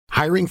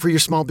Hiring for your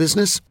small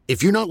business?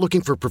 If you're not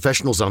looking for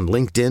professionals on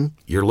LinkedIn,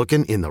 you're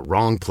looking in the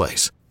wrong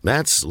place.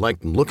 That's like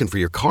looking for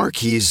your car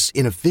keys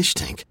in a fish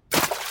tank.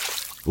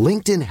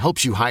 LinkedIn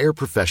helps you hire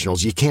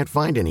professionals you can't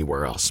find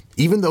anywhere else,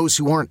 even those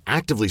who aren't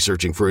actively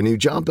searching for a new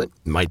job but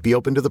might be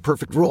open to the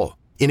perfect role.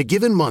 In a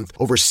given month,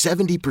 over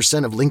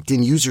 70% of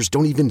LinkedIn users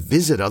don't even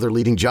visit other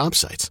leading job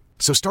sites.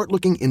 So start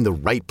looking in the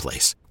right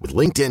place. With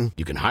LinkedIn,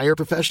 you can hire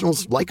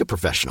professionals like a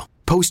professional.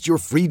 Post your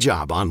free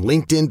job on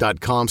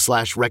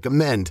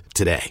linkedin.com/recommend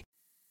today.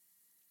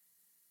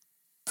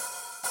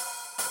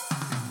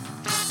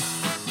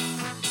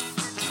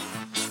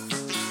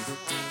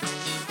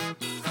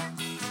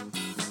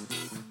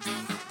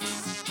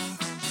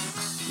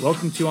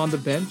 Welcome to On the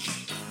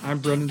Bench. I'm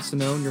Brendan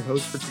Sonnone, your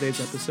host for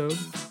today's episode.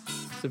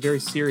 It's a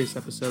very serious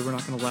episode. We're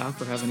not going to laugh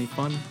or have any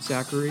fun.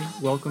 Zachary,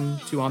 welcome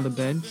to On the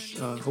Bench.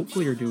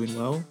 Hopefully you're doing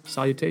well.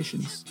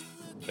 Salutations.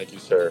 Thank you,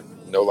 sir.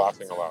 No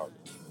laughing allowed.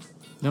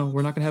 No,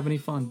 we're not going to have any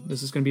fun.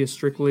 This is going to be a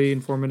strictly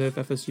informative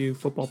FSU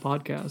football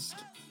podcast.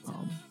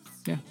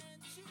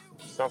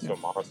 Sounds so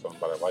monotone,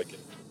 but I like it.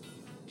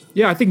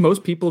 Yeah, I think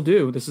most people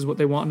do. This is what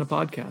they want in a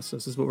podcast.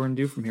 This is what we're going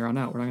to do from here on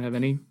out. We're not going to have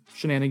any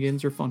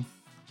shenanigans or fun.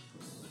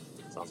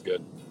 Sounds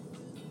good.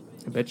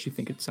 I bet you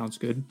think it sounds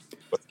good.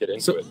 Let's get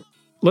into it.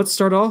 Let's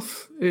start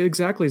off.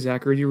 Exactly,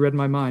 Zachary. You read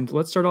my mind.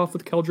 Let's start off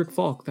with Keldrick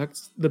Faulk.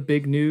 That's the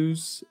big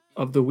news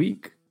of the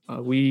week.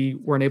 We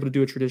weren't able to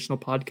do a traditional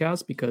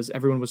podcast because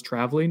everyone was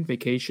traveling,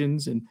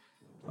 vacations, and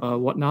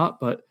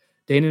whatnot. But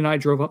Dana and I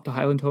drove up to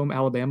Highland Home,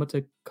 Alabama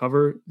to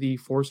cover the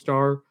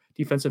four-star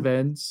defensive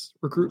ends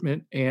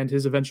recruitment and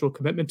his eventual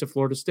commitment to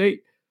Florida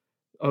State.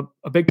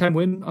 A big-time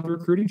win on the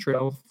recruiting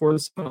trail for the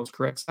Seminoles,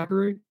 correct,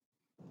 Zachary?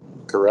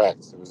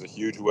 Correct. It was a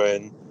huge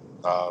win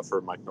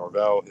for Mike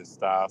Norvell, his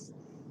staff.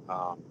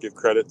 Give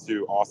credit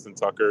to Austin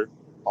Tucker,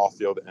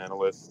 off-field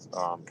analyst.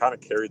 Kind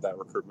of carried that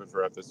recruitment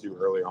for FSU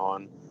early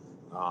on.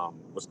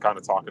 Was kind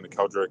of talking to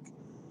Keldrick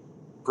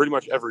pretty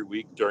much every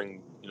week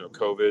during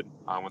COVID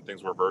when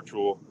things were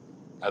virtual.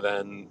 And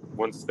then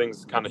once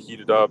things kind of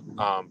heated up,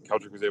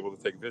 Keldrick was able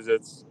to take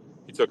visits.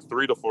 He took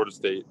 3 to Florida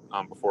State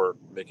before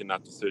making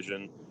that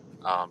decision.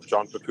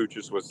 John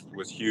Papuchis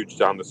was huge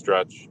down the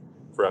stretch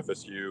for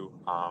FSU.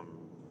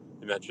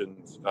 He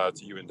mentioned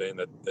to you and Dane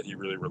that he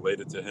really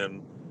related to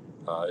him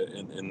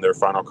in their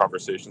final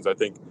conversations. I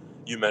think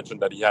you mentioned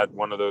that he had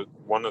one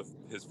of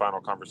his final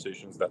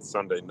conversations that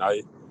Sunday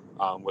night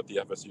with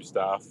the FSU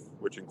staff,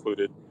 which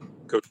included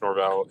Coach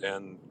Norvell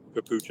and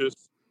Papuchis,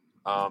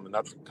 and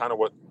that's kind of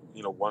what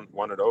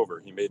won it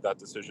over. He made that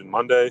decision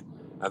Monday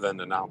and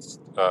then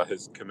announced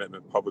his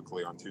commitment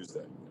publicly on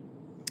Tuesday.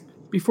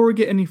 Before we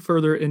get any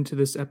further into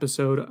this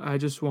episode, I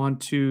just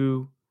want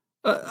to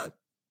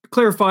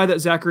clarify that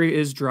Zachary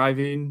is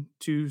driving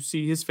to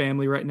see his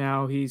family right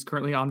now. He's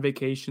currently on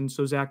vacation.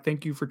 So Zach,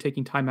 thank you for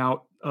taking time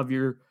out of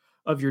your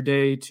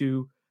day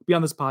to be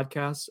on this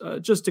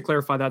podcast. Just to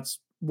clarify, that's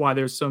why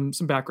there's some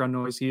background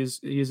noise. He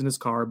is in his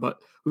car,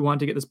 but we wanted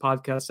to get this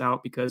podcast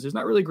out because there's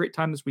not really a great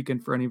time this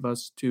weekend for any of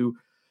us to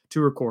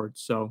record.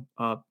 So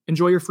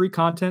enjoy your free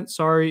content.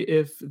 Sorry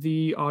if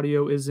the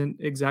audio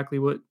isn't exactly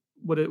what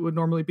it would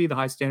normally be, the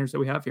high standards that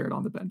we have here at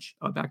On the Bench.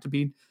 Back to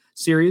being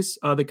serious.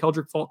 The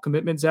Keldrick Faulk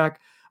commitment,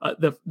 Zach,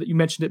 you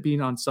mentioned it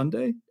being on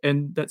Sunday,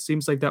 and that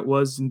seems like that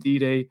was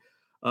indeed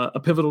a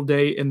pivotal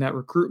day in that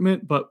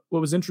recruitment. But what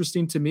was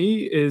interesting to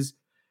me is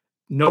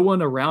no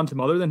one around him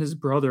other than his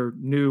brother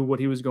knew what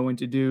he was going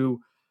to do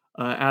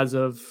as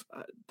of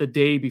the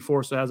day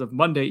before. So as of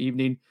Monday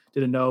evening,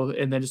 didn't know.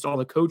 And then just all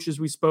the coaches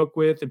we spoke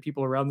with and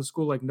people around the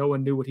school, like no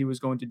one knew what he was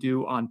going to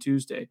do on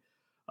Tuesday.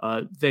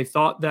 They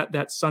thought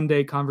that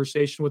Sunday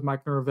conversation with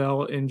Mike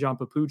Norvell and John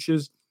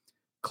Papuchis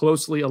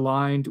closely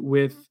aligned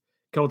with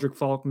Keldrick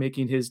Faulk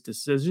making his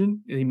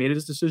decision. And he made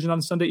his decision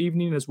on Sunday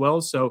evening as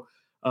well. So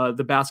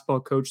the basketball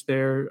coach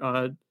there,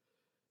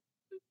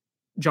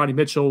 Johnny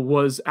Mitchell,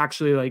 was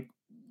actually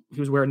he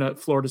was wearing a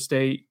Florida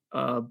State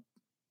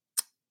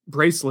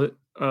bracelet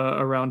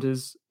around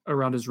his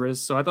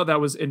wrist. So I thought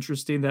that was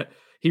interesting that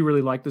he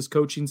really liked this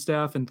coaching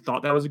staff and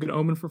thought that was a good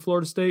omen for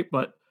Florida State,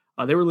 but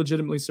they were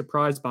legitimately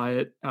surprised by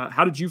it.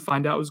 How did you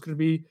find out it was going to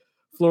be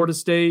Florida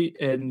State?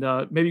 And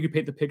maybe you could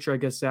paint the picture, I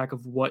guess, Zach,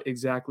 of what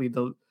exactly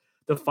the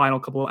final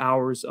couple of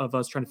hours of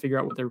us trying to figure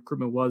out what the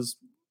recruitment was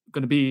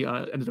going to be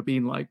ended up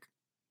being like.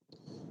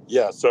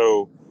 Yeah,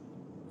 so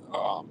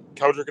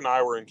Keldrick and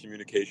I were in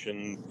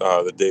communication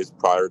the days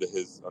prior to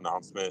his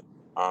announcement,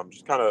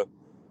 just kind of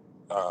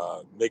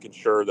making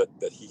sure that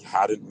he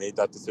hadn't made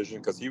that decision,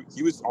 because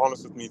he was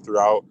honest with me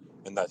throughout,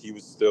 and that he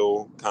was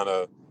still kind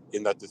of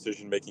in that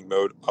decision-making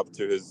mode up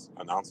to his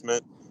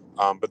announcement.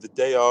 But the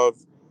day of,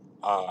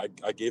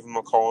 I gave him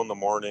a call in the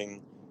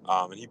morning,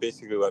 and he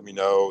basically let me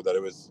know that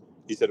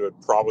he said it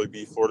would probably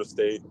be Florida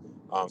State.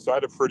 So I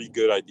had a pretty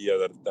good idea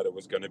that it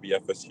was going to be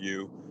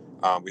FSU.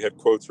 We had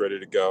quotes ready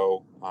to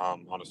go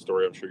on a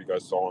story I'm sure you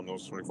guys saw on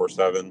those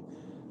 24/7.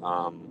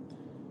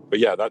 But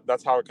yeah,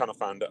 that's how I kind of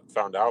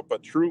found out.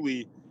 But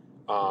truly,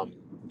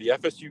 the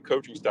FSU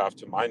coaching staff,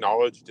 to my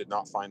knowledge, did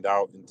not find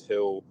out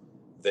until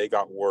they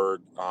got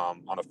word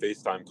on a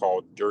FaceTime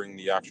call during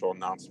the actual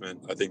announcement.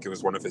 I think it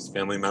was one of his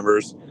family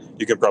members.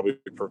 You can probably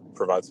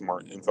provide some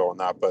more info on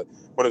that, but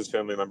one of his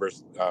family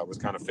members was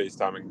kind of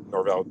FaceTiming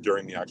Norvell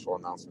during the actual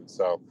announcement.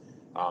 So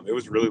it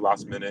was really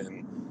last minute,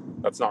 and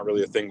that's not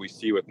really a thing we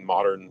see with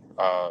modern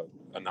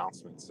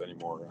announcements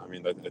anymore. I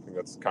mean, I think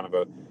that's kind of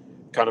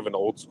an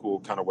old school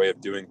kind of way of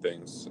doing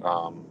things.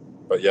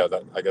 But yeah,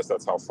 I guess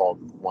that's how Falk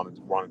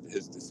wanted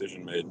his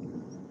decision made.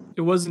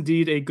 It was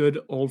indeed a good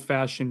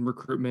old-fashioned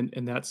recruitment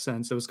in that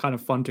sense. It was kind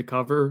of fun to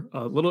cover,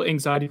 a little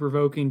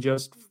anxiety-provoking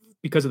just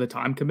because of the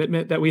time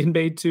commitment that we had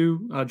made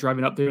to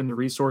driving up there and the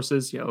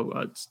resources.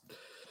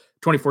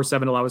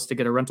 24/7 allow us to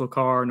get a rental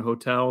car and a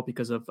hotel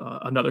because of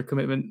another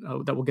commitment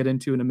that we'll get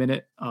into in a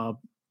minute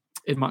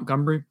in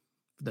Montgomery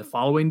the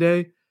following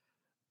day.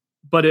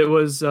 But it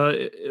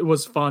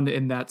was fun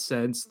in that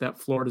sense that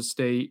Florida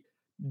State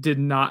did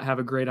not have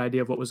a great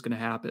idea of what was going to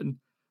happen.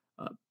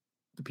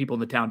 The people in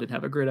the town didn't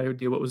have a great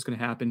idea what was going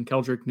to happen.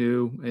 Keldrick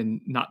knew, and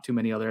not too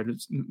many other.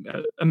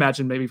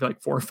 Imagine maybe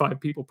like 4 or 5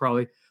 people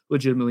probably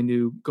legitimately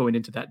knew going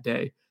into that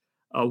day.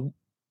 Want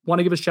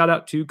to give a shout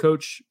out to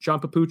Coach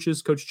John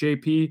Papuchis, Coach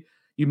JP.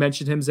 You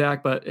mentioned him,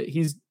 Zach, but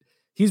he's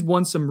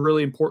won some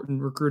really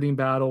important recruiting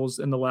battles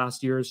in the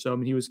last year or so. I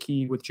mean, he was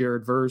key with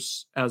Jared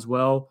Verse as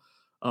well.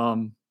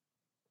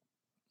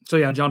 So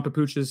yeah, John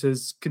Papuchis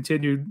has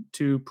continued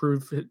to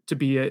prove to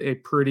be a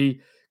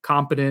pretty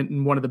competent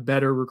and one of the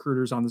better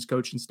recruiters on this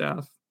coaching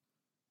staff.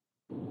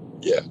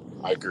 Yeah,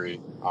 I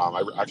agree.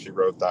 I actually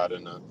wrote that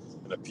in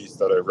a piece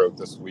that I wrote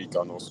this week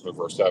on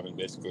 024/7.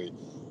 Basically,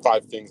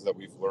 5 things that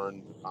we've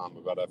learned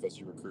about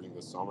FSU recruiting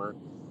this summer.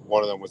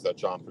 One of them was that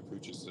John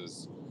Papuchis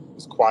is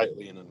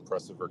quietly an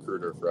impressive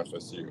recruiter for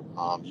FSU.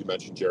 You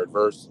mentioned Jared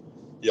Verse.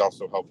 He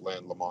also helped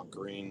land Lamont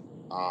Green.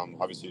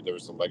 Obviously, there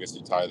was a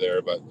legacy tie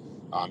there, but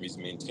he's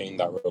maintained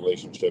that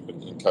relationship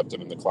and kept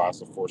him in the class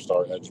of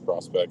 4-star edge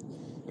prospect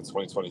in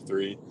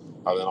 2023.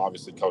 Then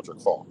obviously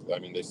Keldrick Falk. I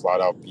mean, they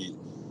flat out beat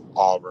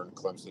Auburn,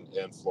 Clemson,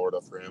 and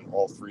Florida for him.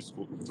 All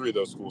three of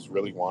those schools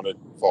really wanted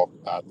Falk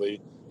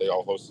badly. They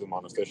all hosted him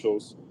on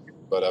officials,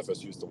 but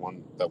FSU is the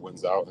one that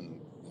wins out,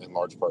 and in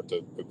large part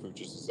to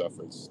Papuchis'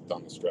 efforts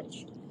down the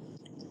stretch.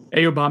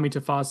 Ayobami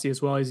Tafasi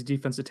as well. He's a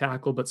defensive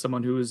tackle, but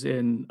someone who is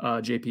in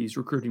JP's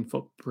recruiting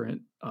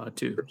footprint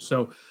too.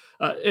 So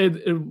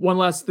one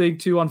last thing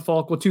too on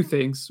Falk. Well, 2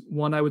 things.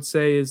 One I would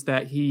say is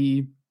that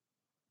he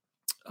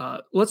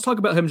let's talk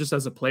about him just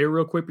as a player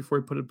real quick before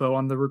we put a bow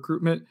on the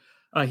recruitment.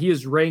 He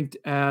is ranked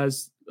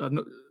as,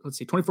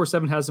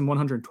 24/7 has him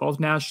 112th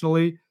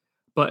nationally,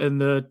 but in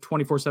the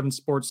 24/7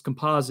 Sports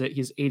Composite,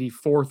 he's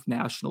 84th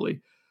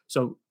nationally.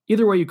 So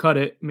either way you cut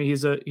it, I mean,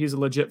 he's a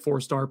legit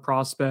 4-star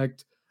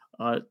prospect.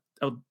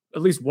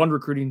 At least one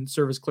recruiting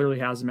service clearly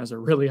has him as a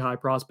really high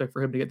prospect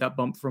for him to get that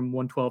bump from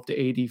 112 to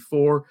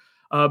 84.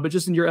 But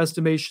just in your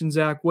estimation,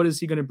 Zach, what is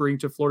he going to bring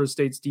to Florida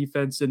State's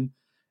defense in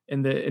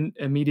the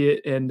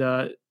immediate and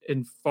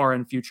in far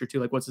end future too?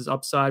 Like, what's his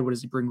upside? What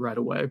does he bring right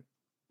away?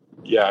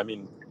 Yeah, I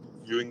mean,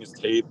 viewing his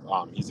tape,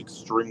 he's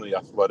extremely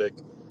athletic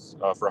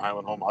for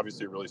Highland Home.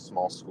 Obviously, a really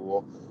small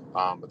school,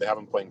 but they have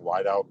him playing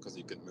wide out because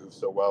he can move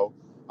so well.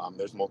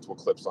 There's multiple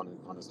clips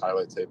on his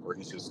highlight tape where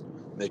he's just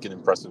making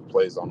impressive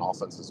plays on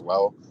offense as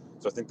well.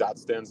 So I think that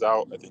stands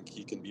out. I think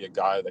he can be a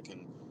guy that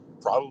can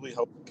probably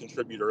help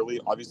contribute early.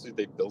 Obviously,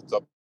 they built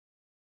up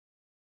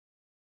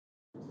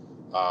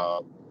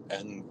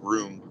and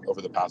room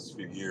over the past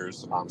few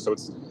years. So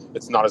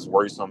it's not as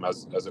worrisome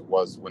as it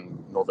was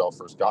when Norvell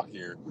first got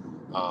here.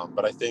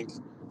 But I think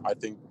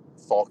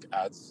Falk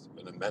adds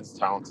an immense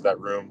talent to that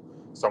room.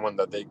 Someone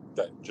that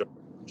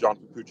John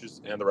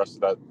Papuchis and the rest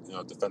of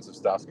that defensive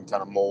staff can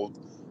kind of mold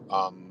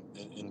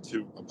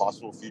into a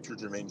possible future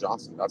Jermaine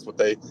Johnson. That's what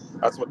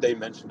they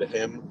mentioned to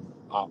him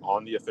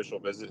on the official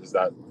visit, is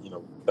that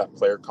that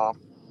player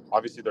comp.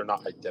 Obviously, they're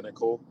not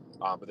identical,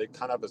 but they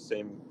kind of have the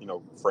same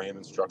frame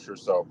and structure.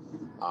 So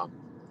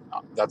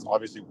that's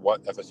obviously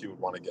what FSU would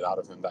want to get out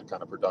of him, that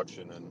kind of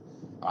production. And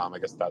I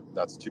guess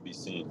that's to be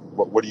seen.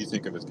 What do you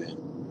think of his game?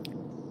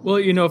 Well,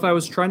 if I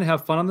was trying to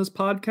have fun on this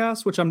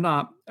podcast, which I'm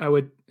not, I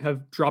would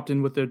have dropped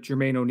in with a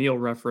Jermaine O'Neal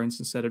reference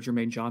instead of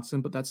Jermaine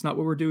Johnson, but that's not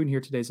what we're doing here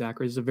today,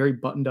 Zachary. He's a very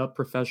buttoned up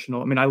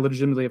professional. I mean, I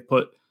legitimately have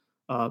put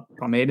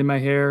pomade in my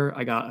hair.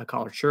 I got a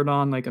collared shirt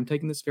on. Like, I'm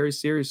taking this very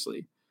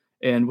seriously.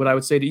 And what I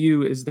would say to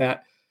you is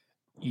that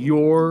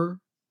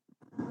your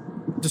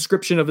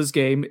description of his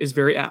game is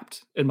very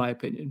apt, in my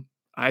opinion.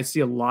 I see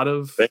a lot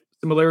of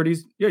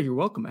similarities. Yeah, you're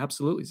welcome.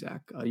 Absolutely,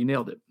 Zach. You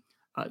nailed it.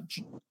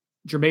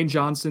 Jermaine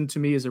Johnson, to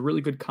me, is a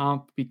really good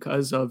comp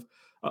because of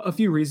a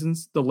few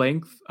reasons. The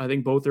length, I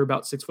think both are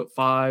about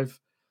 6'5".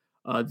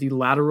 The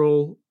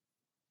lateral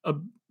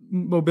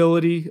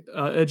mobility,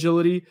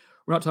 agility.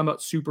 We're not talking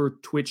about super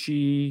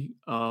twitchy,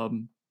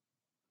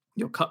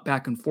 cut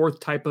back and forth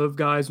type of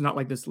guys. Not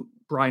like this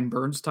Brian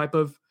Burns type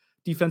of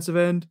defensive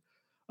end.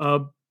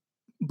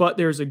 But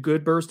there's a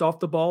good burst off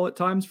the ball at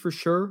times for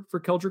sure for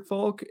Keldrick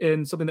Falk,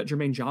 and something that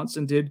Jermaine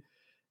Johnson did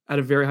at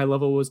a very high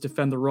level was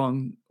defend the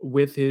run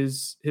with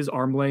his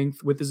arm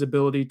length, with his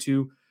ability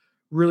to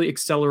really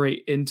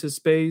accelerate into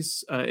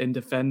space and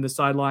defend the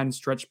sideline and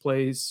stretch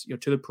plays,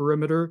 to the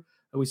perimeter.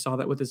 We saw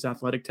that with his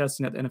athletic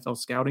testing at the NFL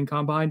scouting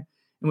combine.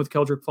 And with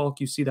Keldrick Falk,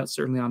 you see that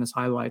certainly on his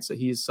highlights, that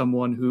he is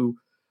someone who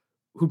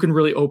can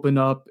really open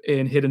up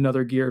and hit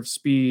another gear of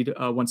speed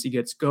once he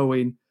gets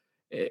going,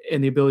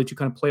 and the ability to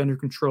kind of play under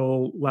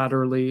control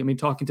laterally. I mean,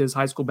 talking to his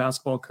high school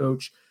basketball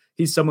coach,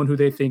 he's someone who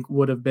they think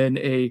would have been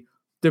a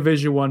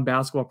Division I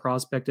basketball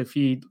prospect if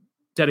he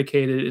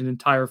dedicated an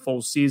entire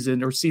full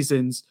season or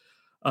seasons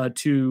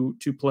to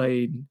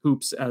play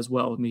hoops as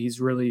well. I mean,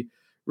 he's really,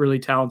 really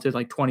talented,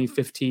 like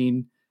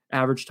 2015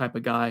 average type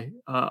of guy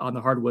on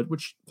the hardwood,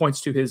 which points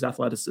to his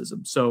athleticism.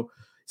 So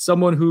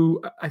someone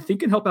who I think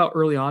can help out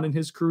early on in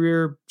his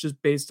career,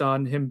 just based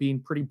on him being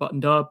pretty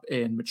buttoned up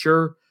and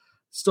mature.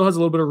 Still has a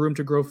little bit of room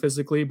to grow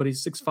physically, but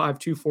he's 6'5",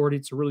 240.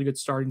 It's a really good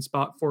starting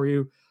spot for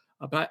you.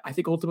 But I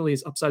think ultimately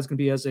his upside is going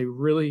to be as a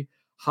really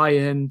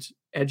high-end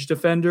edge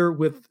defender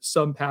with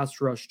some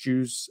pass rush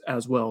juice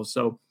as well.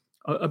 So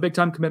a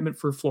big-time commitment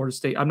for Florida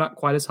State. I'm not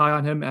quite as high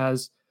on him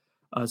as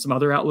some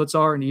other outlets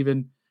are, and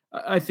even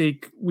I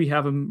think we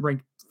have him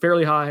ranked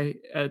fairly high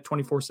at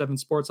 24/7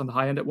 Sports on the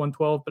high end at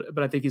 112,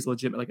 but I think he's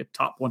legitimate, like a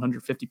top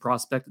 150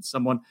 prospect. It's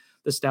someone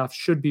the staff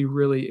should be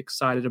really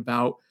excited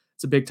about.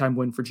 It's a big-time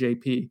win for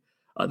JP.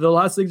 The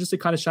last thing, just to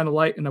kind of shine a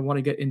light, and I want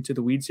to get into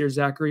the weeds here,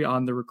 Zachary,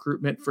 on the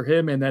recruitment for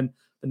him. And then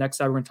the next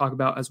side we're going to talk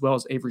about as well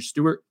as Avery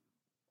Stewart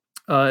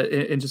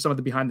and just some of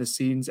the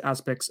behind-the-scenes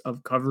aspects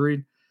of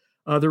covering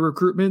the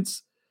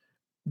recruitments.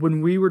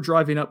 When we were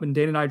driving up, and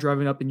Dane and I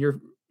driving up, and you're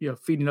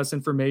feeding us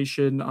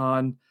information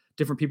on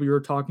different people you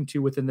were talking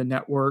to within the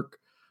network,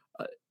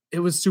 it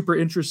was super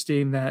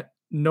interesting that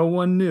no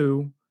one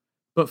knew,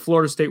 but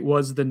Florida State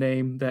was the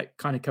name that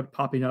kind of kept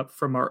popping up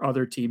from our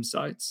other team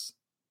sites.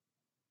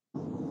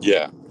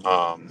 Yeah.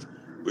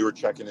 We were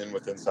checking in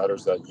with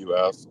insiders at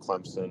UF,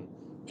 Clemson,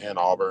 and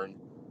Auburn,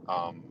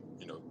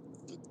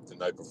 the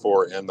night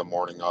before and the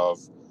morning of.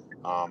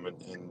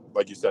 And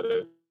like you said,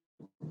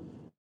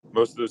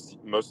 most of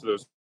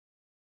those,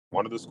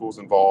 one of the schools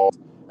involved,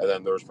 and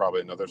then there was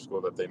probably another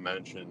school that they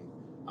mentioned.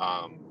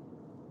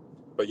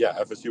 But yeah,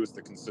 FSU was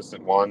the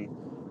consistent one.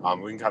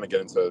 We can kind of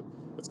get into,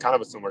 it's kind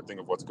of a similar thing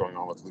of what's going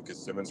on with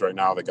Lucas Simmons right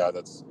now, the guy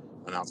that's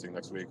announcing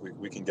next week.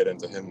 We can get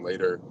into him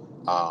later.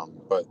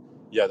 But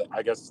yeah,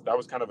 I guess that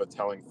was kind of a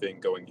telling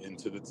thing going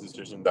into the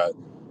decision, that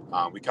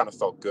we kind of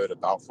felt good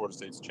about Florida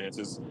State's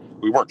chances.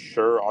 We weren't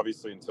sure,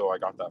 obviously, until I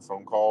got that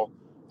phone call.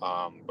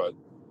 But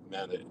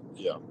man,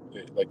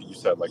 like you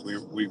said, like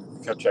we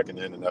kept checking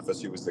in, and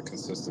FSU was the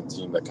consistent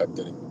team that kept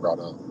getting brought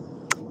up.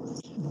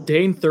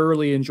 Dane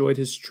thoroughly enjoyed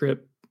his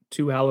trip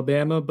to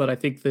Alabama, but I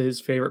think that his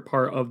favorite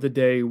part of the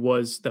day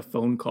was the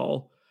phone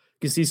call,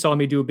 because he saw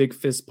me do a big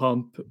fist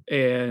pump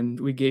and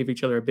we gave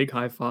each other a big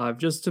high five,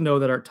 just to know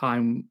that our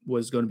time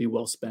was going to be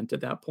well spent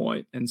at that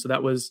point. And so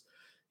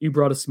you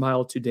brought a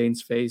smile to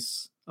Dane's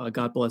face.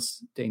 God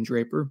bless Dane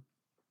Draper.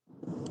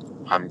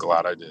 I'm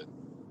glad I did.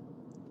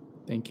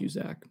 Thank you,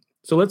 Zach.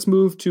 So let's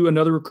move to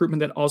another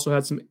recruitment that also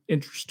had some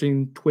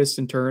interesting twists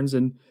and turns.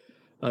 And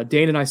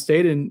Dane and I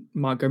stayed in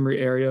Montgomery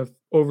area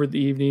over the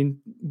evening,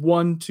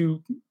 one,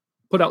 to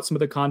put out some of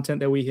the content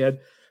that we had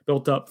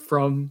built up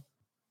from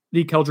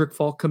the Keldrick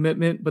Falk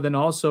commitment, but then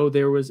also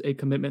there was a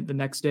commitment the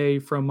next day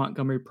from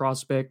Montgomery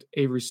prospect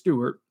Avery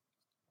Stewart.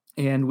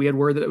 And we had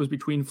word that it was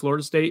between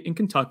Florida State and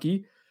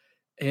Kentucky.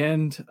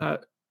 And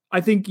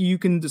I think you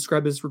can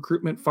describe this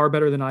recruitment far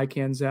better than I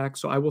can, Zach.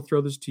 So I will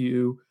throw this to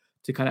you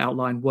to kind of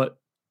outline what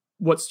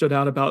stood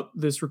out about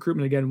this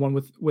recruitment. Again, one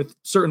with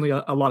certainly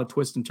a lot of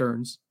twists and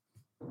turns.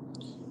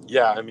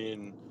 Yeah, I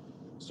mean,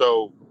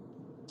 so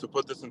to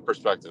put this in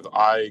perspective,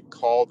 I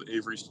called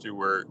Avery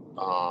Stewart,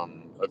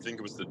 I think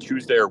it was the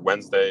Tuesday or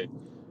Wednesday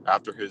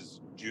after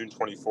his June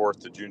 24th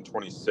to June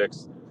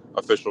 26th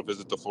official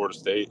visit to Florida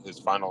State, his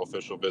final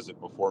official visit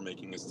before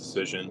making his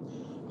decision.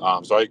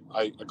 So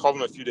I called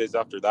him a few days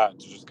after that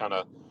to just kind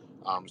of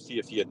see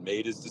if he had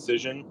made his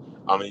decision.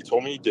 And he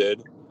told me he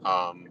did.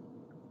 I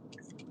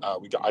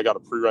got a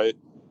pre-write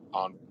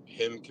on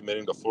him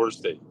committing to Florida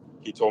State.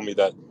 He told me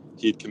that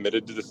he had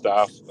committed to the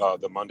staff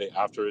the Monday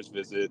after his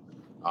visit.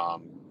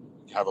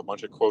 Have a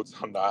bunch of quotes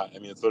on that. I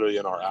mean, it's literally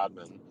in our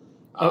admin.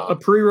 A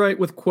pre-write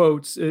with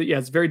quotes.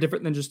 It's very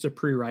different than just a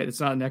pre-write. It's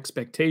not an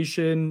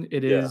expectation.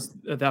 It is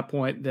at that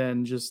point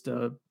then just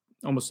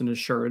almost an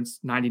assurance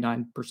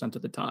 99%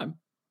 of the time.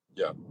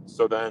 Yeah.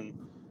 So then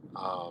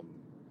I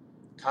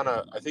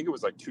think it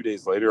was like 2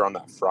 days later on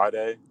that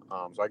Friday.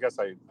 So I guess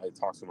I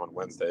talked to him on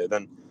Wednesday.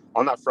 Then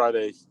on that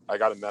Friday, I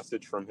got a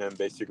message from him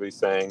basically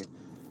saying,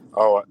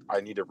 "Oh,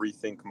 I need to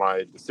rethink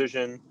my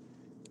decision.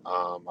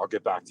 I'll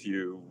get back to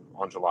you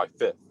on July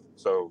 5th.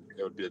 So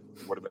it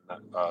would have been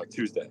that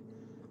Tuesday.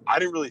 I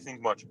didn't really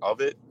think much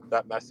of it,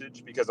 that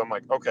message, because I'm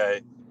like,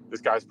 okay, this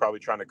guy's probably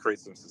trying to create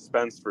some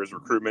suspense for his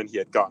recruitment. He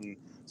had gotten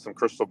some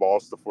crystal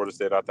balls to Florida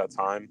State at that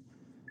time.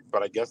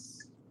 But I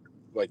guess,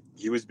 like,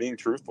 he was being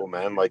truthful,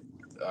 man. Like,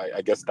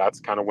 I guess that's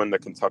kind of when the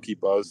Kentucky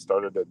buzz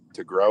started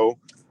to grow.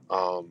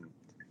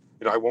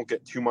 I won't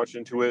get too much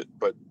into it,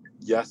 but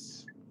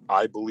yes,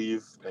 I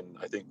believe, and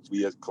I think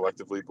we as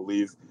collectively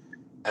believe,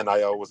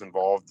 NIL was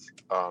involved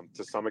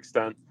to some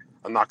extent.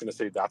 I'm not going to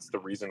say that's the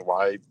reason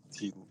why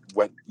he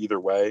went either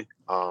way,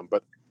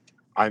 but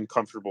I'm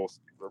comfortable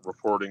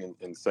reporting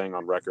and saying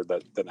on record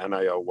that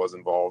NIL was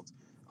involved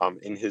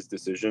in his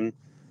decision.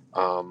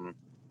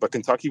 But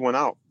Kentucky went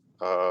out.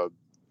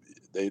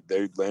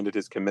 They landed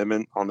his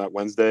commitment on that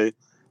Wednesday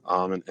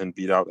and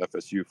beat out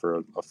FSU for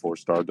a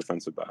 4-star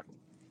defensive back.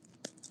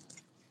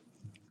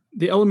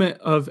 The element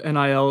of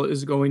NIL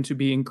is going to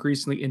be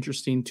increasingly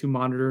interesting to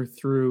monitor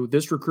through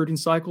this recruiting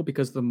cycle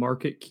because the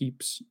market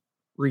keeps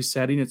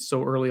resetting. It's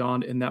so early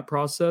on in that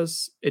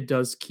process. It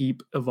does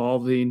keep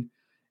evolving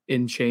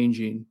and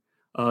changing.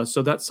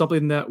 So that's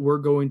something that we're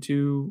going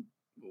to,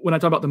 when I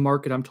talk about the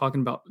market, I'm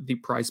talking about the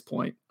price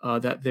point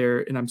that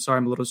there, and I'm sorry,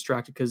 I'm a little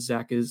distracted because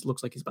Zach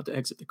looks like he's about to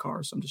exit the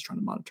car. So I'm just trying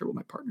to monitor what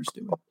my partner's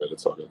doing.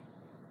 It's all good.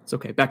 It's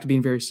okay. Back to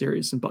being very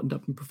serious and buttoned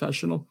up and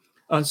professional.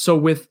 So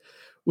with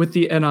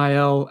the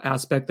NIL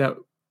aspect that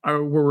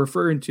we're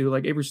referring to,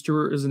 like Avery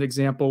Stewart is an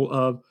example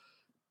of,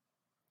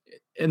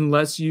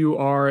 unless you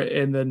are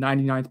in the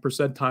 99th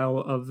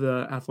percentile of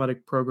the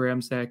athletic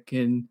programs that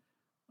can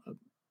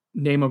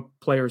name a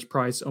player's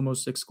price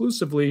almost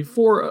exclusively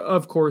for,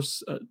 of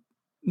course,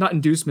 not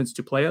inducements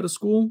to play at a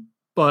school,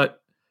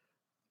 but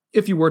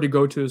if you were to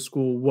go to a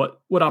school,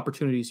 what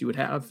opportunities you would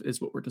have is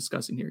what we're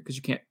discussing here, because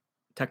you can't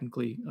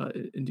technically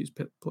induce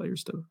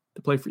players to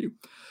play for you.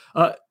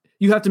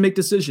 You have to make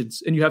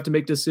decisions, and you have to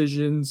make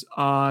decisions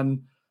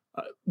on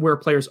where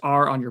players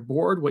are on your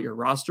board, what your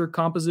roster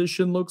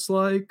composition looks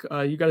like.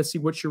 You got to see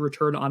what your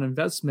return on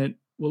investment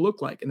will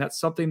look like. And that's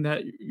something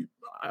that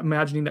I'm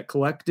imagining that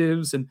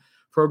collectives and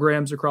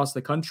programs across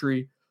the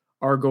country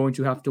are going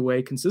to have to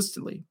weigh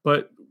consistently.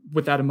 But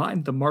with that in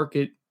mind, the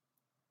market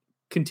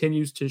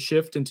continues to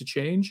shift and to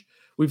change.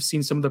 We've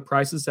seen some of the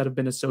prices that have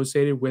been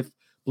associated with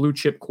blue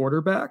chip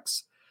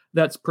quarterbacks.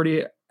 That's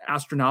pretty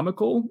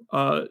astronomical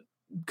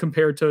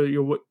compared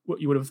to what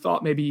you would have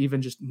thought maybe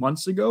even just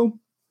months ago.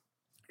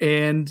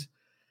 And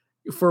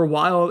for a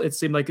while, it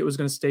seemed like it was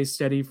going to stay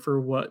steady for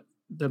what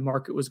the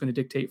market was going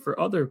to dictate for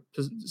other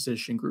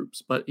position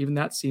groups. But even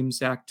that seems,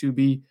 Zach, to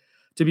be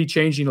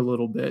changing a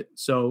little bit.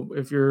 So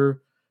if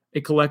you're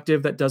a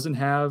collective that doesn't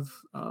have,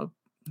 I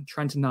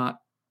do not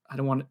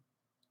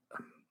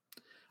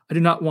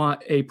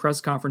want a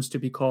press conference to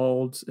be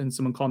called and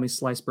someone call me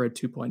sliced bread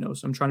 2.0.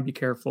 So I'm trying to be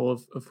careful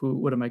of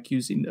what am I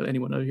accusing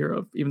anyone here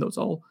of, even though it's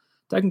all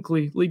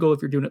technically legal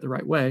if you're doing it the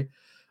right way.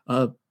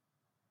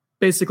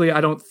 Basically, I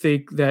don't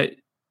think that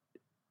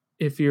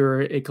if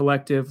you're a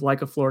collective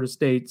like a Florida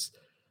State's,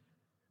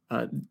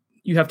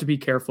 you have to be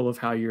careful of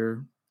how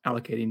you're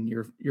allocating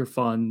your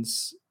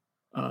funds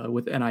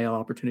with NIL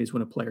opportunities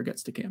when a player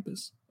gets to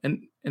campus.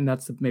 And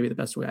that's maybe the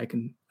best way I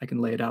can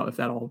lay it out, if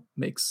that all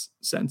makes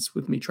sense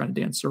with me trying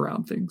to dance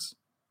around things.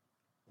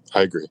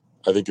 I agree.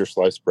 I think your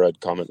sliced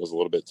bread comment was a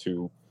little bit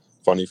too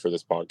funny for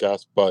this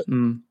podcast, but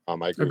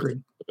I agree with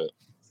it a bit.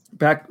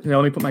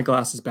 Let me put my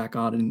glasses back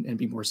on and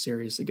be more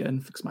serious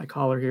again. Fix my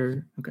collar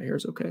here. Okay,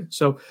 here's okay.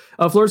 So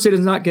Florida State does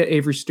not get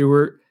Avery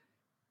Stewart.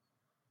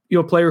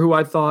 A player who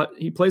I thought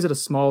he plays at a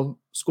small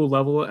school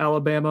level at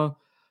Alabama,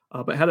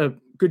 but had a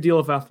good deal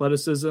of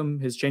athleticism.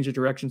 His change of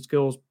direction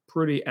skills,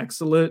 pretty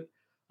excellent.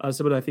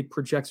 Somebody I think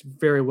projects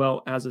very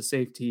well as a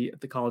safety at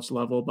the college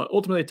level, but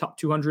ultimately a top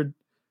 200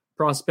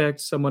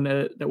 prospect, someone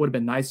that would have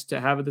been nice to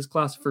have in this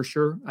class for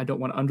sure. I don't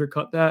want to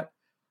undercut that.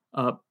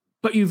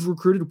 But you've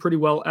recruited pretty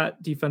well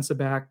at defensive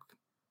back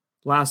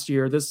last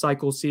year. This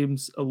cycle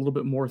seems a little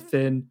bit more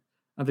thin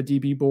on the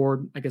DB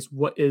board. I guess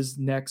what is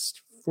next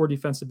for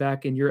defensive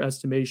back in your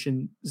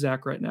estimation,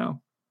 Zach, right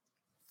now?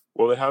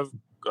 Well, they have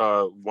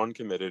one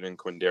committed in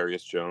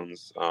Quindarius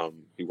Jones.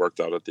 He worked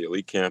out at the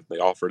elite camp. They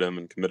offered him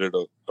and committed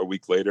a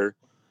week later.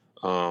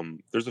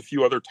 There's a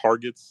few other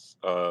targets.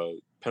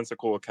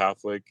 Pensacola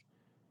Catholic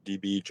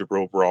DB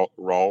Jabril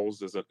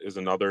Rawls is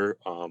another.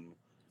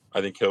 I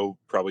think he'll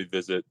probably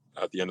visit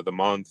at the end of the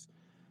month.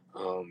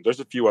 There's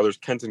a few others.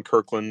 Kenton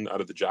Kirkland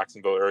out of the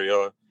Jacksonville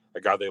area, a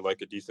guy they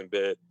like a decent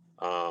bit.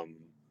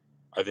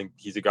 I think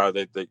he's a guy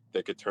that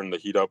they could turn the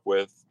heat up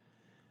with.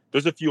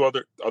 There's a few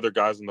other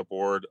guys on the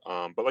board,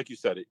 but like you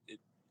said, it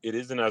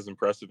isn't as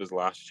impressive as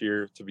last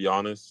year, to be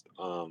honest.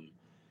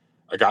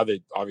 A guy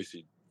they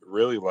obviously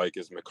really like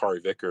is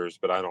Makari Vickers,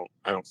 but I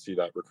don't see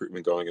that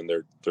recruitment going in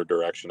their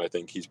direction. I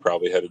think he's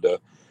probably headed to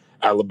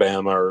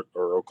Alabama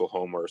or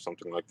Oklahoma or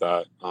something like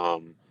that.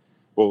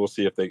 We'll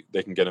see if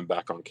they can get him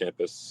back on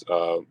campus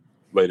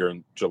later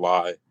in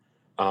July.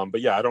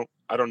 But yeah,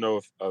 I don't know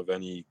of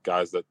any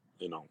guys that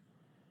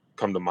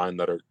come to mind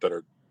that are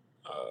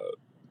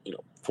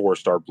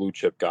 4-star blue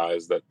chip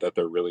guys that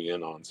they're really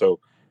in on. So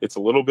it's a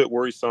little bit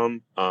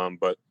worrisome.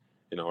 But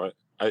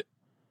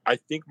I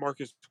think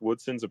Marcus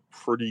Woodson's a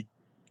pretty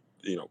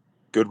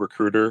good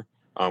recruiter,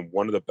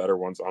 one of the better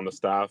ones on the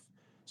staff.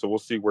 So we'll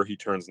see where he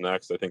turns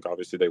next. I think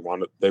obviously they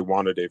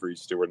wanted Avery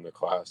Stewart in the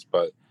class,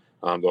 but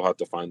they'll have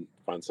to find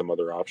some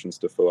other options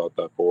to fill out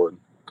that board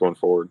going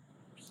forward.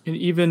 And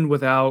even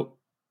without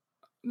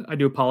I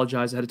do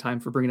apologize ahead of time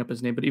for bringing up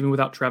his name, but even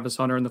without Travis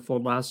Hunter in the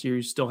fold last year,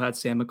 you still had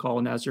Sam McCall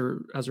and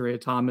Azariah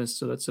Thomas.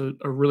 So that's a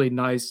really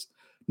nice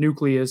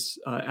nucleus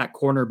at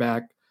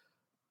cornerback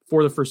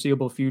for the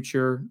foreseeable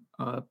future.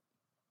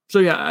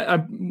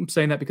 I'm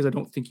saying that because I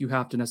don't think you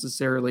have to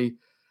necessarily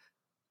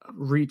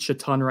reach a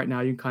ton right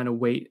now. You can kind of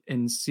wait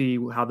and see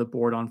how the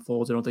board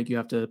unfolds. I don't think you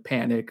have to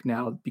panic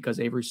now because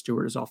Avery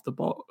Stewart is off the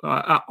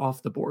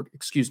board.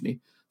 Excuse me.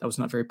 That was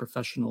not very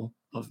professional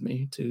of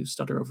me to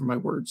stutter over my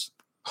words.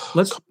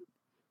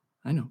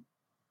 I know.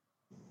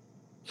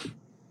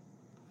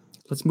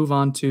 Let's move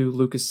on to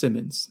Lucas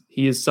Simmons.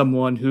 He is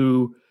someone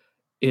who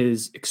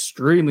is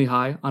extremely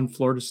high on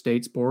Florida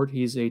State's board.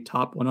 He's a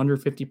top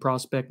 150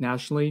 prospect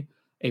nationally,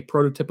 a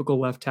prototypical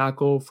left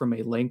tackle from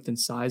a length and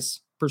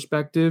size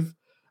perspective,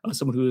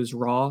 someone who is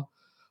raw,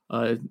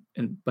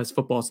 and best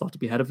football is thought to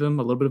be ahead of him,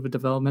 a little bit of a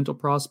developmental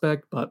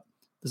prospect, but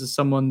this is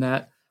someone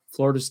that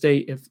Florida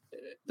State, if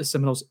the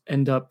Seminoles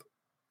end up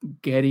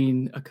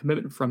getting a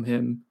commitment from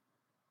him,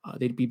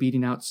 they'd be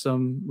beating out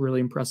some really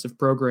impressive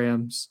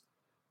programs,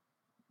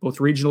 both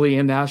regionally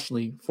and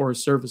nationally, for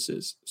his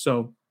services.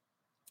 So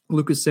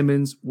Lucas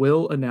Simmons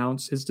will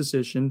announce his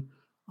decision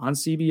on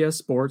CBS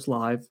Sports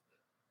Live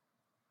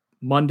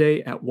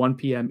Monday at 1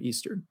 p.m.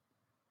 Eastern.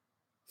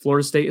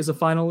 Florida State is a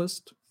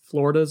finalist.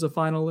 Florida is a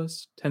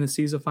finalist.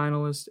 Tennessee is a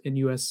finalist. And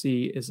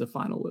USC is a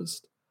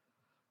finalist.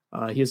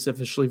 He has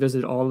officially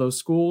visited all those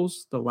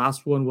schools. The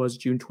last one was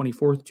June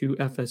 24th to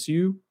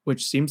FSU,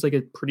 which seems like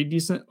a pretty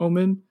decent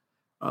omen,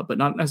 but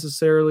not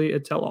necessarily a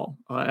tell-all.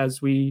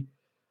 As we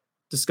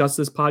discuss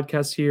this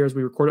podcast here, as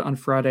we record it on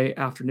Friday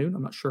afternoon,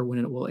 I'm not sure when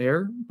it will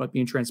air, but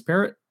being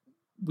transparent,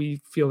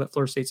 we feel that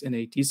Florida State's in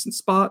a decent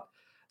spot.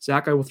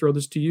 Zach, I will throw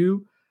this to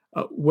you.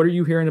 What are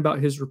you hearing about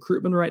his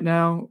recruitment right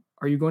now?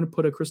 Are you going to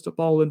put a crystal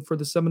ball in for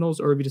the Seminoles,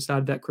 or have you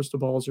decided that crystal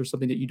balls are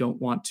something that you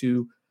don't want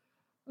to?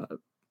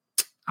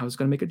 I was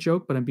going to make a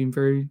joke, but I'm being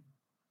very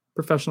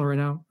professional right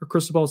now. Or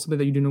crystal ball is something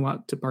that you do not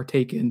want to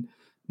partake in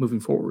moving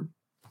forward.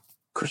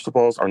 Crystal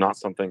balls are not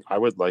something I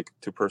would like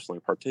to personally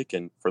partake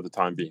in for the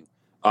time being.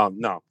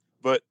 No,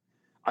 but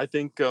I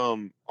think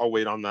I'll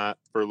wait on that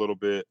for a little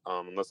bit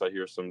unless I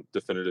hear some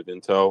definitive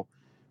intel.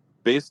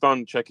 Based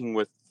on checking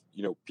with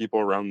people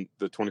around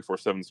the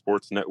 24/7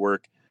 Sports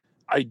Network,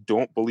 I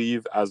don't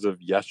believe as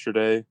of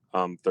yesterday,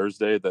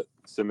 Thursday, that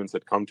Simmons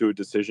had come to a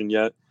decision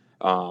yet.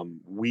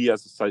 We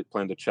as a site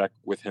plan to check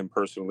with him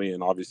personally,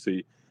 and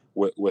obviously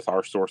with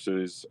our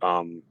sources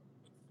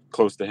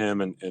close to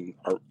him and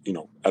our,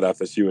 at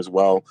FSU as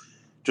well,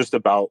 just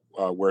about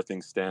where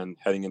things stand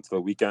heading into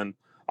the weekend.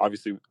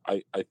 Obviously,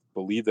 I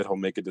believe that he'll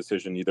make a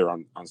decision either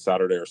on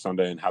Saturday or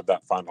Sunday and have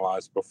that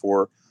finalized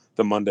before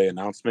the Monday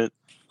announcement.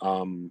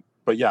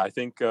 But yeah, I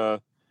think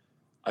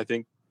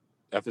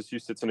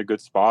FSU sits in a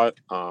good spot.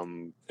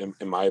 In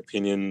my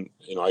opinion,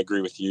 I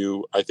agree with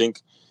you. I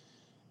think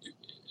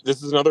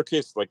this is another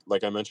case,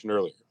 like I mentioned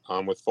earlier,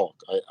 with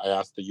Falk. I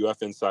asked the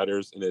UF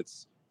insiders, and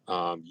it's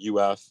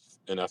UF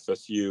and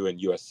FSU and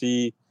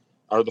USC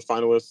are the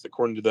finalists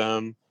according to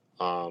them.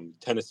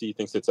 Tennessee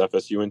thinks it's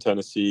FSU and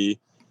Tennessee,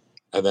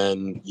 and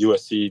then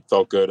USC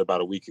felt good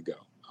about a week ago.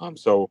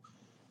 So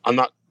I'm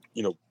not,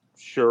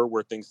 sure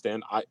where things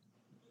stand.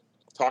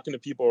 Talking to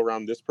people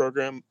around this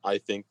program, I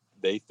think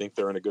they think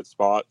they're in a good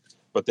spot,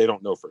 but they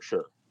don't know for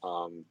sure.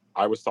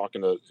 I was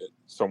talking to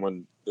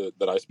someone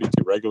that I speak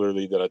to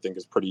regularly that I think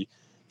is pretty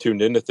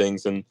tuned into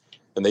things, and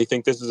they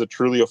think this is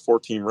truly a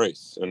 4-team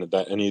race, and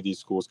that any of these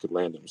schools could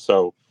land them.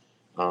 So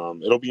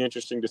it'll be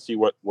interesting to see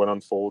what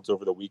unfolds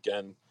over the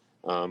weekend,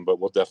 but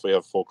we'll definitely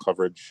have full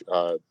coverage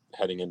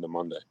heading into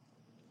Monday.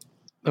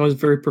 That was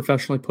very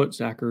professionally put,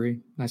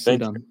 Zachary. Nicely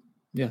done.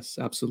 Yes,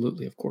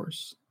 absolutely, of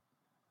course.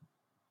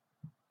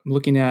 I'm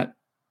looking at,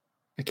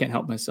 I can't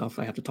help myself.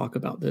 I have to talk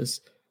about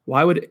this.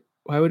 Why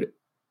would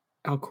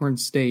Alcorn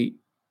State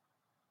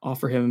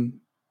offer him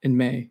in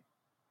May?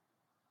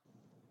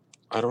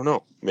 I don't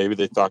know. Maybe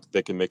they thought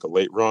they can make a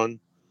late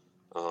run.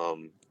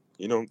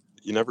 You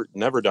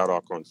never doubt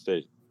Alcorn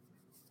State.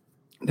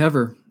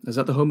 Never. Is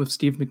that the home of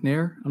Steve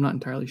McNair? I'm not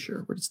entirely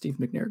sure. Where did Steve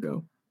McNair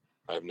go?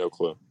 I have no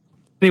clue.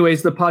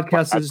 Anyways, the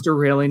podcast is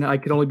derailing. I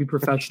could only be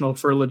professional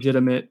for a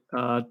legitimate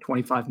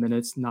 25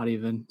 minutes, not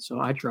even. So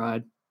I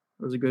tried.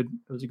 It was a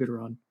good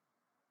run.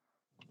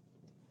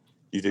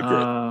 You did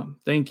great.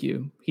 Thank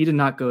you. He did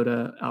not go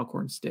to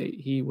Alcorn State.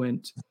 He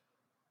went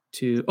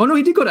to, oh no,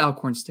 he did go to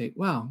Alcorn State.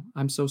 Wow.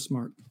 I'm so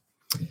smart.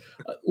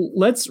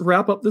 Let's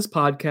wrap up this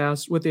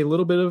podcast with a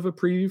little bit of a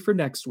preview for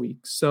next week.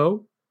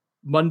 So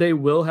Monday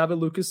we'll have a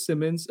Lucas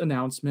Simmons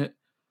announcement.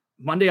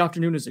 Monday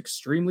afternoon is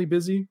extremely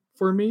busy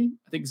for me.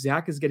 I think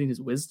Zach is getting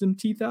his wisdom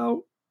teeth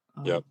out.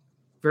 Yep.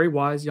 Very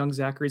wise. Young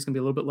Zachary is going to be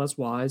a little bit less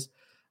wise.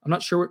 I'm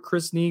not sure what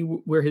Chris Nee,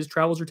 where his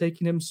travels are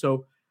taking him.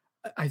 So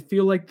I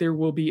feel like there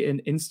will be an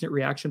instant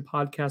reaction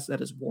podcast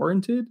that is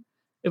warranted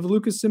if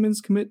Lucas Simmons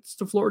commits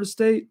to Florida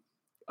State.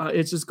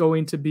 It's just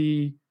going to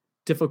be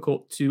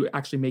difficult to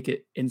actually make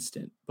it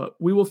instant, but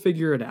we will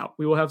figure it out.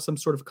 We will have some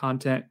sort of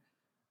content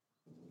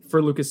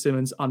for Lucas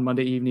Simmons on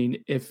Monday evening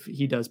if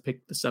he does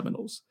pick the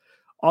Seminoles.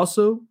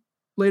 Also,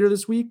 later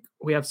this week.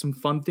 We have some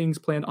fun things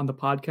planned on the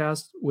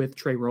podcast with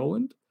Trey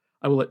Rowland.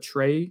 I will let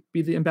Trey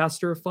be the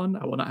ambassador of fun.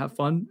 I will not have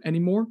fun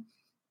anymore.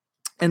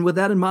 And with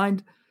that in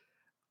mind,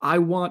 I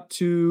want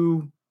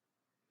to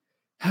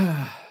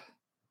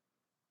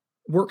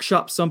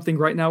workshop something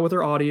right now with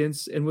our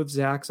audience and with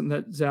Zach, something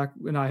that Zach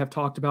and I have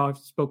talked about. I've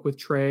spoke with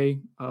Trey.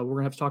 We're going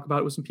to have to talk about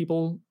it with some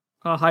people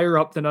higher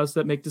up than us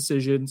that make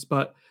decisions.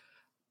 But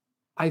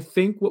I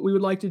think what we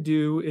would like to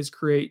do is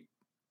create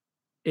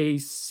a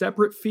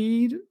separate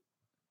feed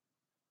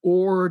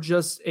or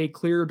just a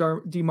clear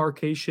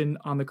demarcation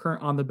on the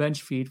current On the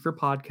Bench feed for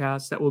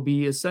podcasts that will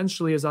be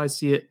essentially, as I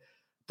see it,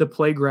 the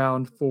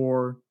playground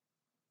for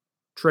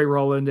Trey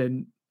Rowland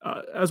and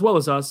as well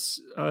as us,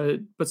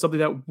 but something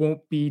that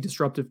won't be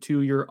disruptive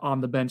to your On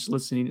the Bench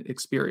listening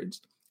experience.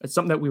 It's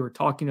something that we were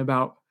talking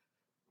about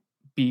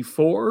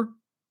before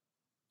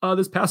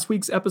this past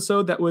week's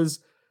episode that was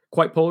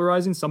quite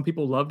polarizing. Some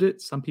people loved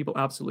it. Some people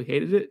absolutely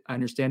hated it. I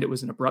understand it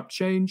was an abrupt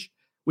change.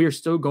 We are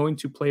still going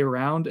to play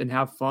around and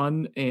have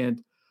fun.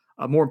 And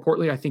more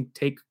importantly, I think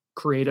take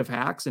creative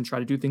hacks and try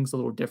to do things a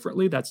little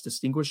differently. That's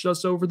distinguished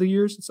us over the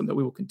years. It's something that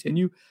we will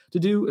continue to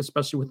do,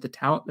 especially with the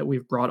talent that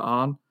we've brought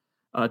on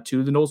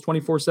to the Noles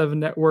 24/7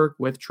 network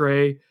with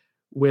Trey,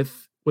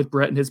 with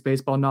Brett and his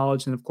baseball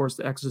knowledge, and of course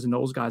the X's and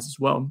Noles guys as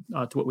well,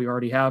 to what we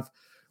already have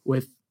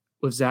with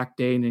Zach,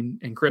 Dane,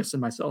 and Chris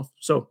and myself.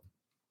 So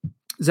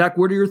Zach,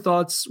 what are your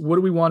thoughts? What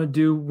do we want to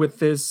do with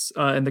this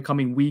in the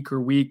coming week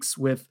or weeks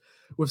with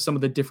some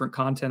of the different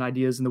content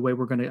ideas and the way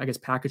we're going to, I guess,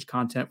 package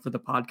content for the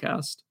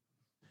podcast?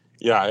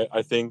 Yeah,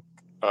 I think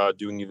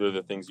doing either of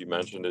the things you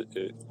mentioned,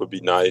 it would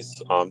be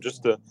nice.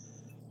 Just to,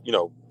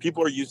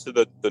 people are used to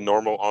the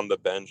normal On the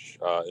Bench,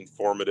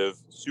 informative,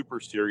 super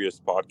serious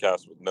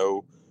podcast with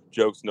no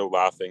jokes, no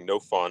laughing, no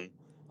fun.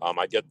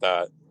 I get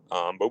that.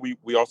 But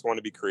we also want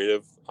to be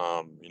creative.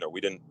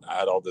 We didn't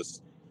add all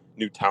this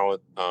new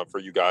talent for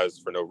you guys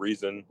for no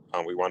reason.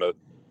 We want to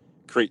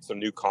create some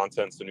new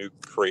content, some new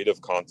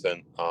creative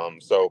content.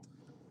 So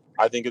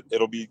I think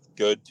it'll be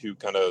good to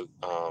kind of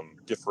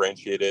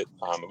differentiate it,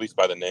 at least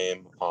by the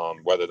name,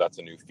 whether that's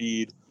a new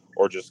feed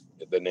or just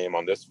the name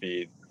on this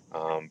feed.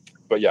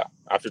 But yeah,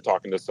 after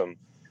talking to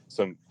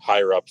some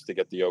higher ups to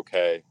get the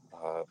okay,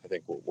 I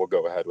think we'll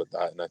go ahead with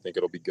that. And I think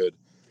it'll be good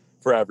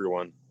for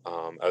everyone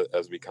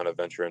as we kind of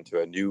venture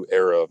into a new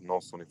era of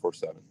Noles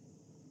 24/7.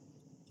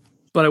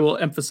 But I will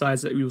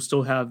emphasize that we will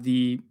still have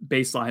the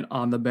baseline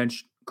On the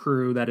Bench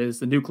crew that is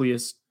the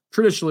nucleus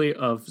traditionally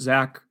of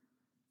Zach,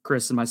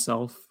 Chris, and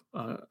myself,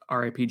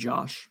 RIP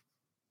Josh.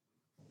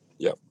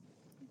 Yep.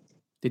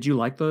 Did you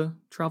like the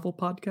travel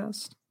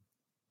podcast?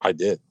 I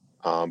did.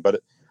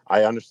 But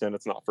I understand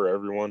it's not for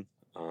everyone.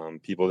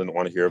 People didn't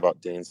want to hear about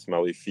Dane's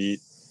smelly feet.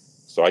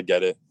 So I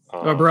get it.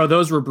 Oh, bro,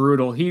 those were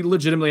brutal. He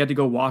legitimately had to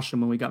go wash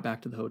them when we got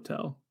back to the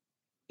hotel.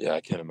 Yeah,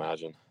 I can't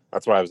imagine.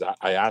 That's why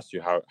I asked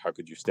you, how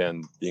could you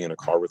stand being in a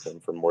car with him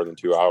for more than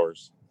 2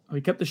 hours? We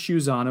kept the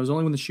shoes on. It was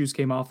only when the shoes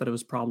came off that it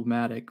was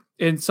problematic.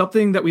 And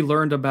something that we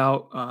learned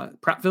about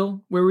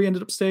Prattville, where we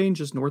ended up staying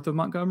just north of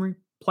Montgomery,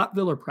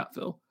 Platteville or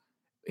Prattville,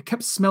 it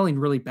kept smelling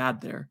really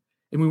bad there.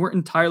 And we weren't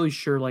entirely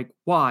sure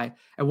why.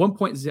 At one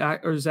point, Dane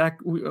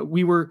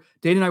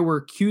and I were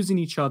accusing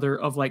each other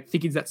of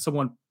thinking that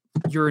someone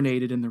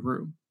urinated in the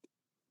room.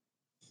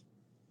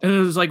 And it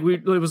was like a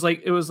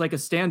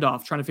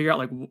standoff trying to figure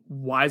out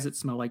why does it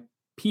smell like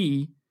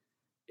pee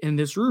in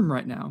this room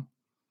right now?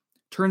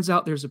 Turns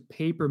out there's a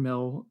paper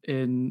mill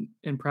in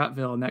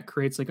Prattville, and that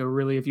creates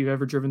if you've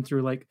ever driven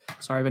through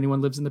sorry if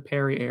anyone lives in the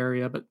Perry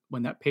area, but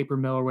when that paper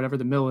mill or whatever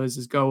the mill is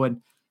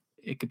going,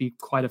 it could be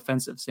quite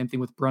offensive. Same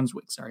thing with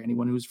Brunswick. Sorry,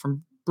 anyone who's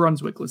from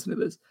Brunswick, listen to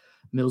this.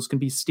 Mills can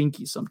be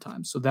stinky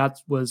sometimes. So that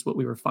was what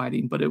we were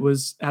fighting, but it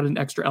was at an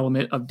extra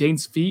element of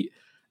Dane's feet.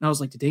 And I was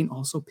like, did Dane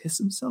also piss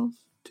himself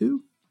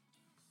too?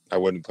 I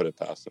wouldn't put it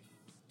past him.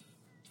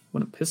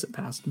 Wouldn't piss it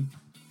past him.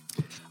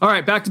 All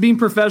right, back to being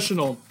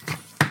professional.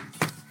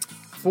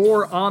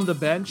 For On the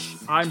Bench,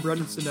 I'm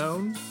Brendan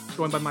Sonnone,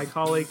 joined by my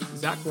colleague,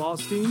 Zach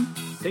Wallstein.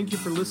 Thank you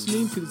for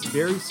listening to this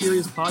very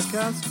serious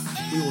podcast.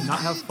 We will not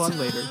have fun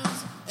later.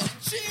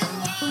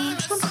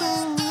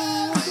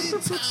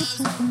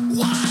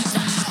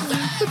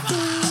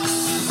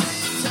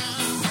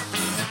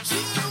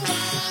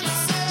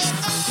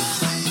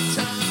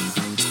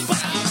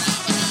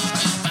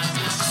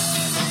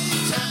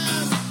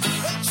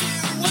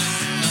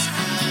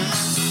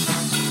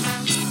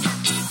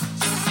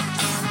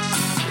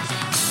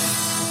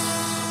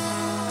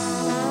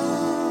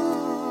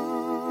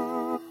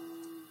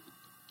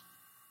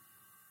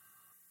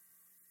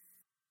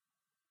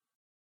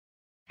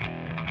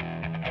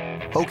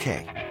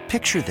 Okay,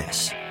 picture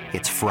this.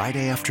 It's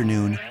Friday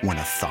afternoon when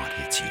a thought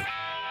hits you.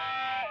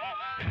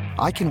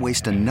 I can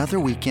waste another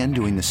weekend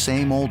doing the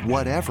same old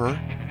whatever,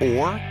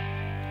 or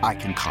I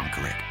can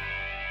conquer it.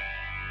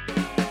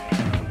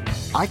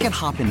 I can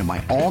hop into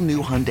my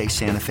all-new Hyundai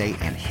Santa Fe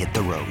and hit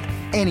the road.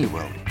 Any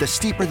road. The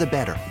steeper, the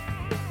better.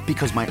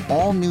 Because my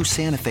all-new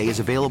Santa Fe is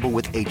available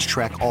with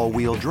H-Track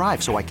all-wheel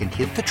drive, so I can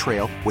hit the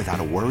trail without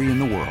a worry in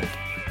the world.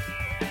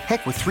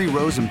 Heck, with 3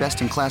 rows and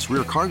best-in-class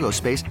rear cargo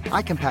space,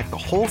 I can pack the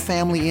whole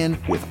family in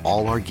with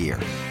all our gear.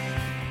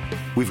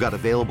 We've got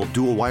available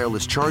dual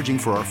wireless charging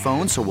for our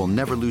phones, so we'll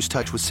never lose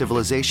touch with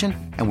civilization,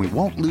 and we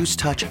won't lose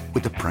touch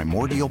with the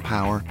primordial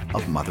power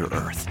of Mother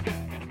Earth.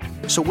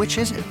 So which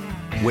is it?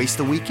 Waste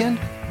the weekend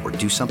or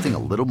do something a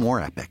little more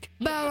epic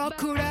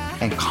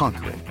and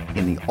conquer it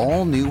in the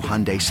all-new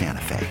Hyundai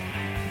Santa Fe?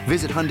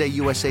 Visit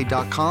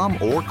HyundaiUSA.com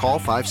or call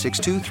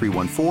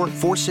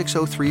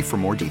 562-314-4603 for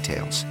more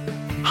details.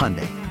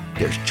 Hyundai,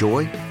 there's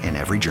joy in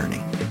every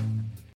journey.